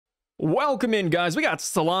Welcome in, guys. We got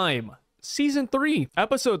Slime Season 3,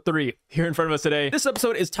 Episode 3 here in front of us today. This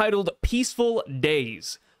episode is titled Peaceful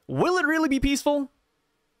Days. Will it really be peaceful?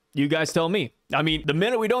 You guys tell me. I mean, the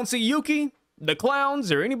minute we don't see Yuki, the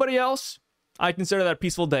clowns, or anybody else, I consider that a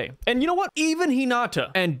peaceful day. And you know what? Even Hinata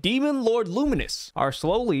and Demon Lord Luminous are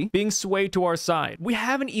slowly being swayed to our side. We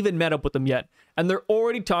haven't even met up with them yet, and they're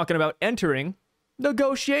already talking about entering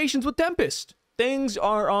negotiations with Tempest. Things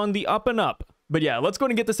are on the up and up. But yeah, let's go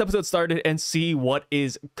and get this episode started and see what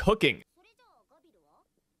is cooking.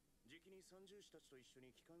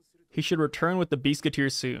 He should return with the Beastketeer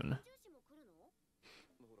soon.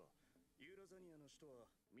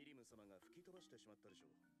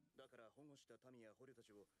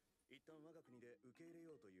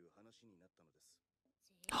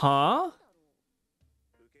 Huh?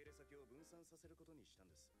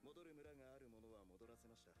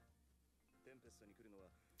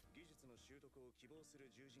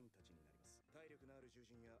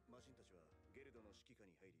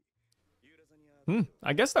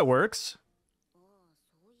 I guess that works.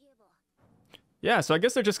 Yeah, so I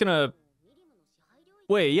guess they're just gonna...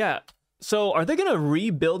 Wait, yeah. So are they gonna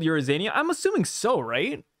rebuild Eurazania? I'm assuming so,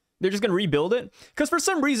 right? They're just gonna rebuild it? Because for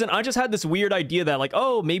some reason, I just had this weird idea that, like,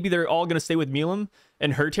 oh, maybe they're all gonna stay with Milim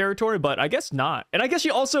in her territory, but I guess not. And I guess she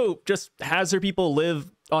also just has her people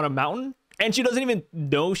live on a mountain, and she doesn't even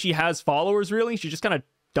know she has followers, really. She just kind of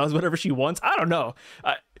does whatever she wants. I don't know.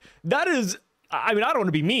 That is... I mean, I don't want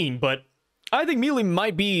to be mean, but I think Milim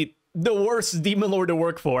might be the worst demon lord to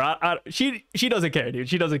work for. She doesn't care, dude.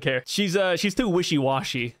 She doesn't care. She's too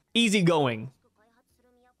wishy-washy. Easygoing.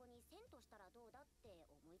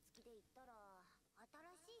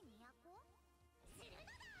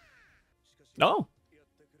 Oh.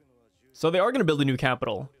 So they are going to build a new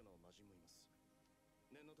capital.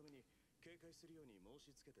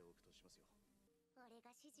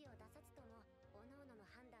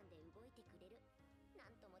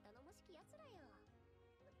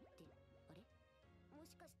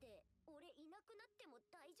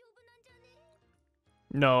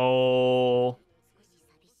 No.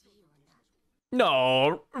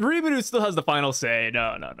 No. Rimuru still has the final say.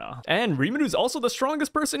 No. And Rimuru's also the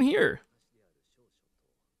strongest person here.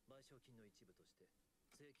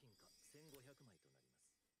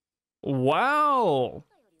 Wow.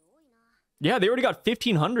 Yeah, they already got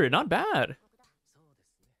 1,500. Not bad.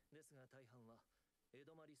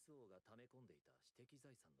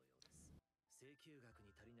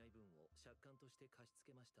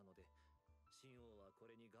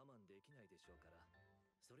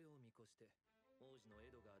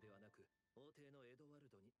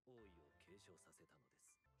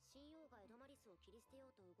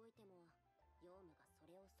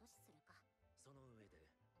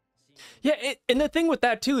 Yeah, and the thing with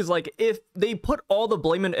that too is, like, if they put all the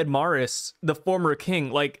blame on Edmaris, the former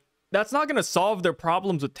king, like, that's not gonna solve their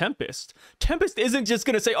problems with Tempest. Tempest isn't just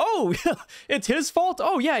gonna say, oh, it's his fault.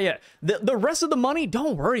 Oh, yeah. The rest of the money,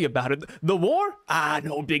 don't worry about it. The war?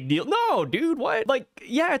 No big deal. No, dude, what? Like,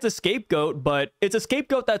 yeah, it's a scapegoat, but it's a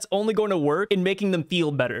scapegoat that's only going to work in making them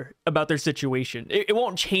feel better about their situation. It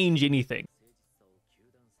won't change anything.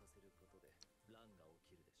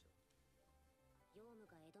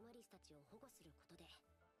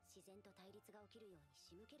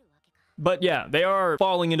 But yeah, they are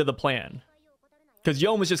falling into the plan. Because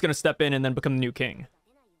Yom is just going to step in and then become the new king.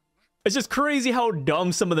 It's just crazy how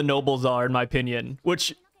dumb some of the nobles are, in my opinion.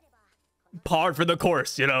 Which, par for the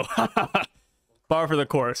course, you know? Par for the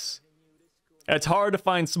course. It's hard to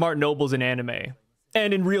find smart nobles in anime.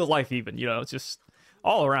 And in real life even, you know? It's just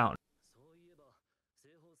all around.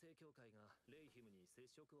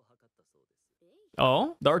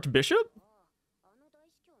 Oh, the Archbishop?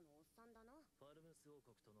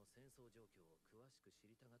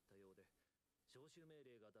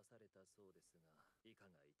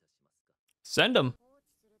 Send him.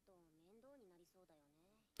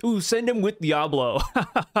 Ooh, send him with Diablo.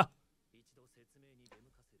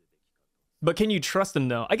 But can you trust him,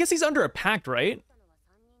 though? I guess he's under a pact, right?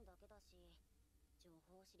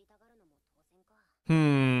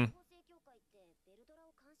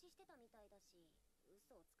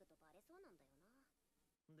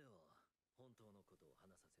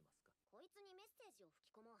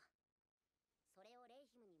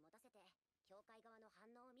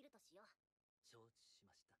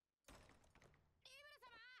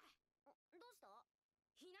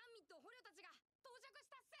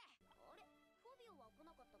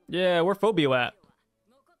 Yeah, where Phobio at?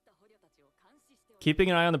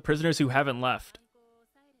 Keeping an eye on the prisoners who haven't left.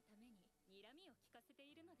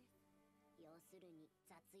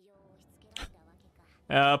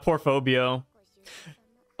 Poor Phobio.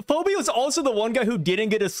 Phoebe was also the one guy who didn't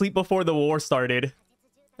get to sleep before the war started.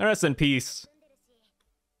 Rest in peace.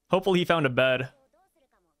 Hopefully he found a bed.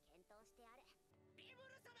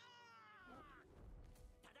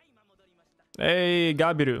 Hey,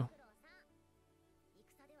 Gabiru.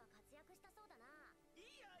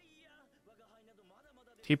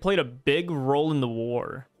 He played a big role in the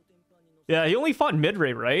war. Yeah, he only fought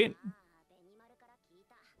Midray, right?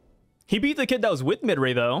 He beat the kid that was with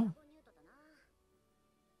Midray, though.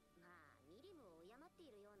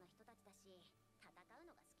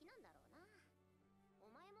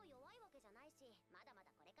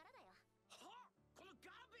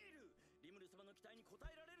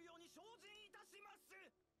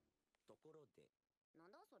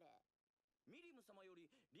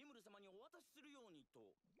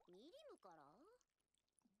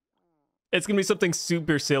 It's gonna be something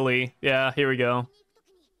super silly. Yeah, here we go.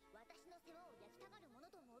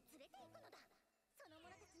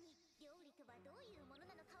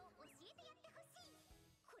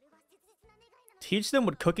 Teach them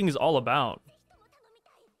what cooking is all about.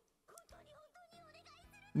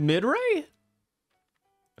 Midray?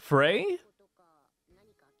 Frey?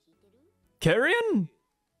 Carrion?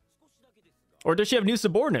 Or does she have new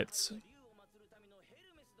subordinates?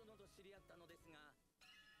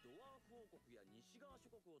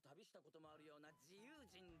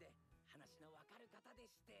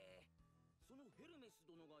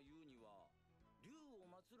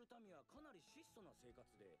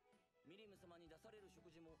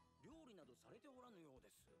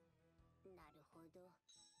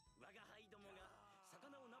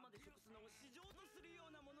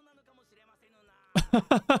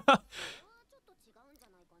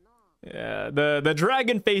 Yeah, the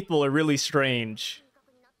Dragon Faithful are really strange.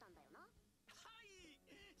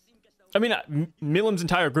 I mean, Milim's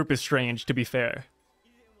entire group is strange, to be fair.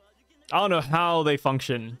 I don't know how they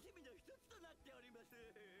function.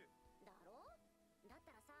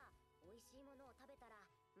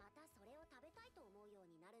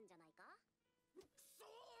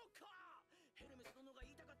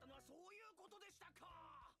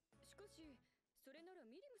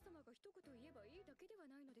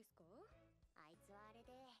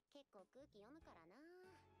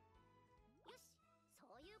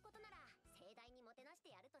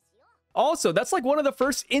 Also, that's like one of the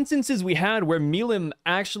first instances we had where Milim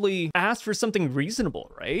actually asked for something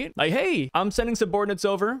reasonable, right? Like, hey, I'm sending subordinates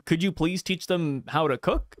over. Could you please teach them how to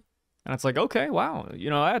cook? And it's like, okay, wow. You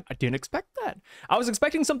know, I didn't expect that. I was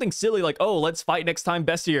expecting something silly like, oh, let's fight next time,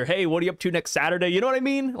 Bestier. Hey, what are you up to next Saturday? You know what I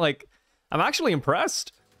mean? Like, I'm actually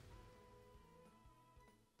impressed.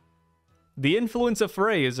 The influence of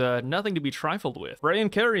Frey is nothing to be trifled with. Frey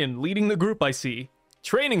and Carrion leading the group, I see.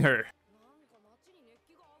 Training her.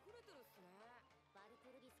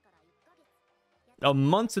 A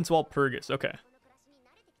month since Walpurgis, okay.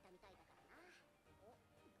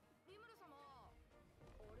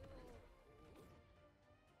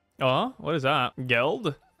 Oh, what is that?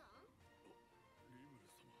 Geld?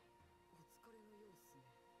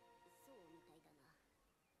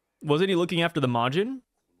 Wasn't he looking after the Majin?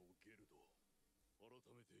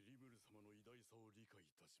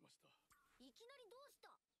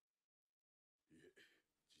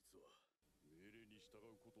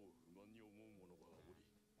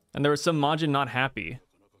 And there was some Majin not happy.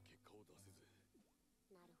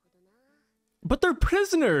 But they're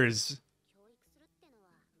prisoners!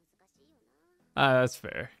 Ah, that's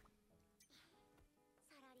fair.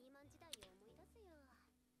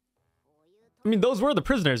 I mean, those were the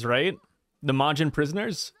prisoners, right? The Majin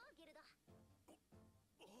prisoners?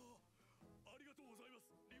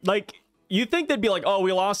 Like, you think they'd be like, oh,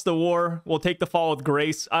 we lost the war. We'll take the fall with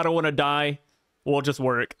grace. I don't want to die. We'll just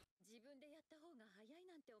work.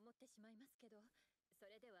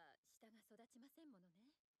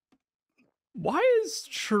 Why is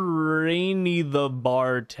Trainee the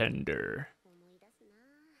bartender?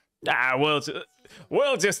 Ah,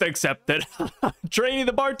 we'll just accept it. Trainee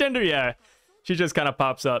the bartender, yeah. She just kind of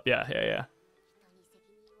pops up. Yeah.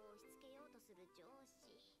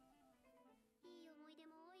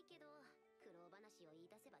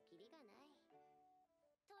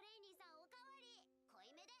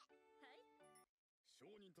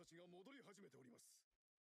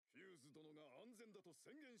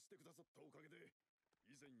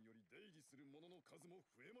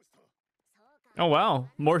 Oh wow,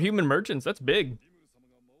 more human merchants, that's big.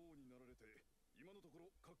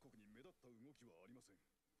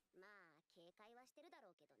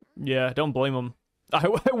 Yeah, don't blame him. I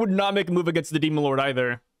would not make a move against the Demon Lord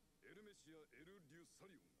either.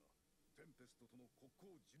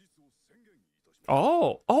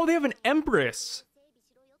 Oh, they have an Empress.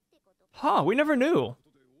 Huh, we never knew.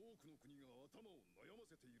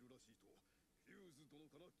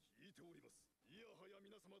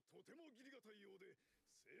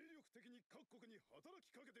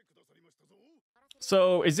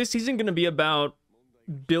 So, is this season going to be about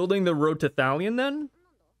building the road to Thalion then?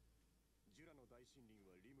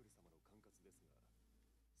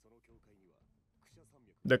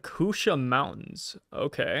 The Kusha Mountains.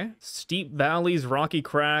 Okay. Steep valleys, rocky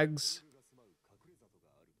crags.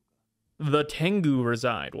 The Tengu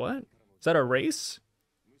reside. What? Is that a race?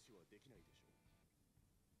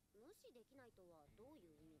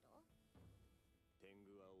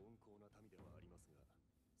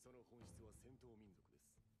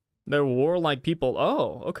 They're warlike people.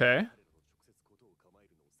 Oh, okay.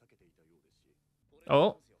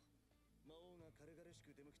 Oh.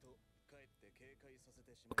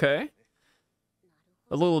 Okay.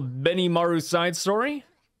 A little Benimaru side story?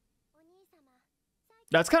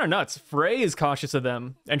 That's kind of nuts. Frey is cautious of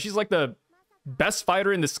them. And she's like the best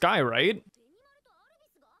fighter in the sky, right?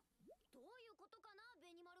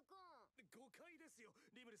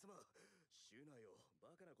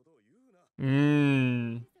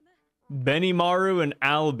 Benimaru and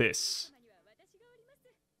Albus.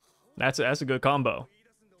 That's a good combo.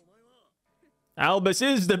 Albus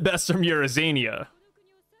is the best from Eurazania.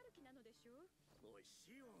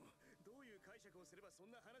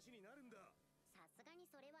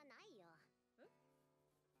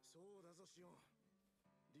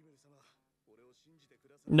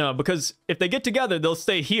 No, because if they get together, they'll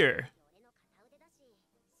stay here.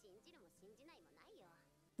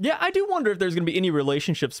 Yeah, I do wonder if there's going to be any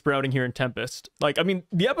relationship sprouting here in Tempest. Like, I mean,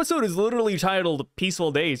 the episode is literally titled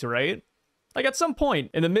Peaceful Days, right? Like, at some point,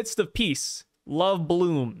 in the midst of peace, love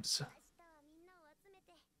blooms.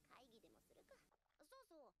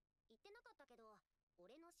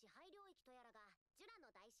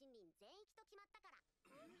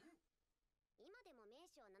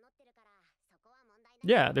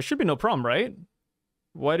 Yeah, there should be no problem, right?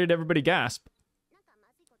 Why did everybody gasp?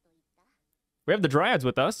 We have the Dryads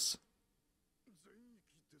with us.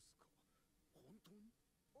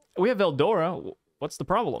 We have Eldora. What's the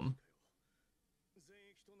problem?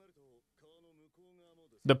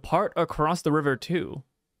 The part across the river, too.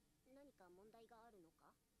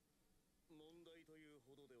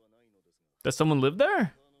 Does someone live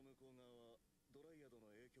there?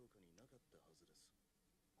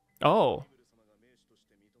 Oh.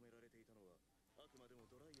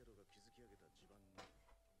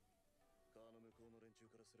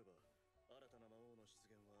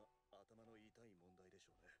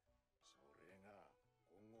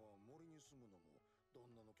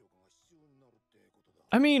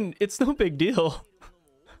 I mean, it's no big deal.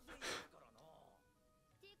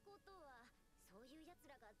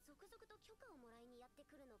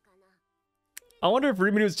 I wonder if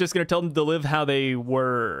Rimuru is just going to tell them to live how they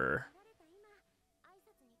were.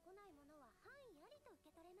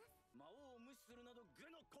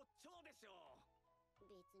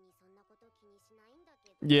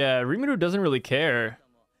 Yeah, Rimuru doesn't really care.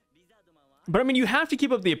 But I mean, you have to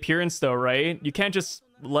keep up the appearance though, right? You can't just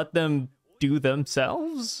let them do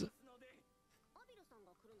themselves?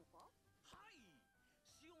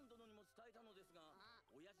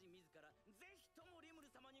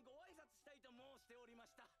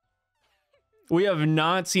 We have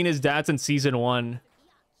not seen his dad since season 1.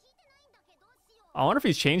 I wonder if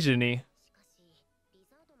he's changed any.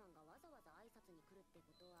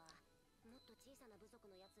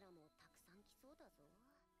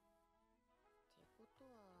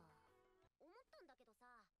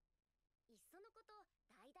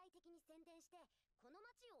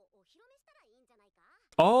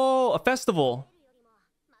 Oh, a festival.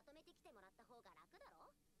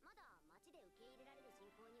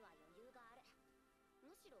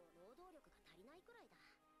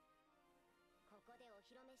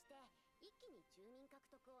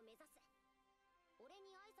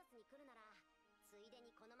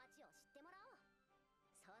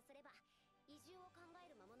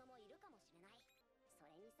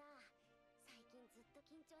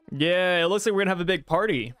 Yeah, it looks like we're gonna have a big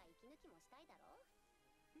party.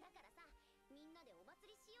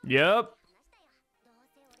 Yep.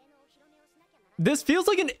 This feels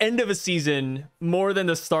like an end of a season more than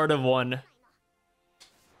the start of one.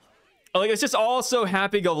 Like, it's just all so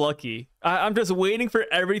happy-go-lucky. I'm just waiting for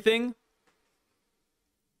everything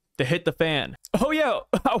to hit the fan. Oh, yeah.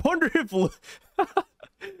 I wonder if...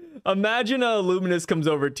 Imagine Luminous comes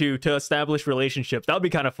over to establish relationships. That would be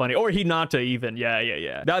kind of funny. Or Hinata even.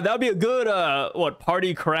 Yeah. That would be a good,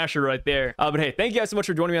 party crasher right there. But hey, thank you guys so much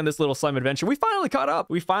for joining me on this little slime adventure. We finally caught up.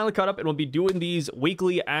 And we'll be doing these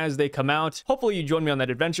weekly as they come out. Hopefully you join me on that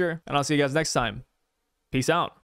adventure, and I'll see you guys next time. Peace out.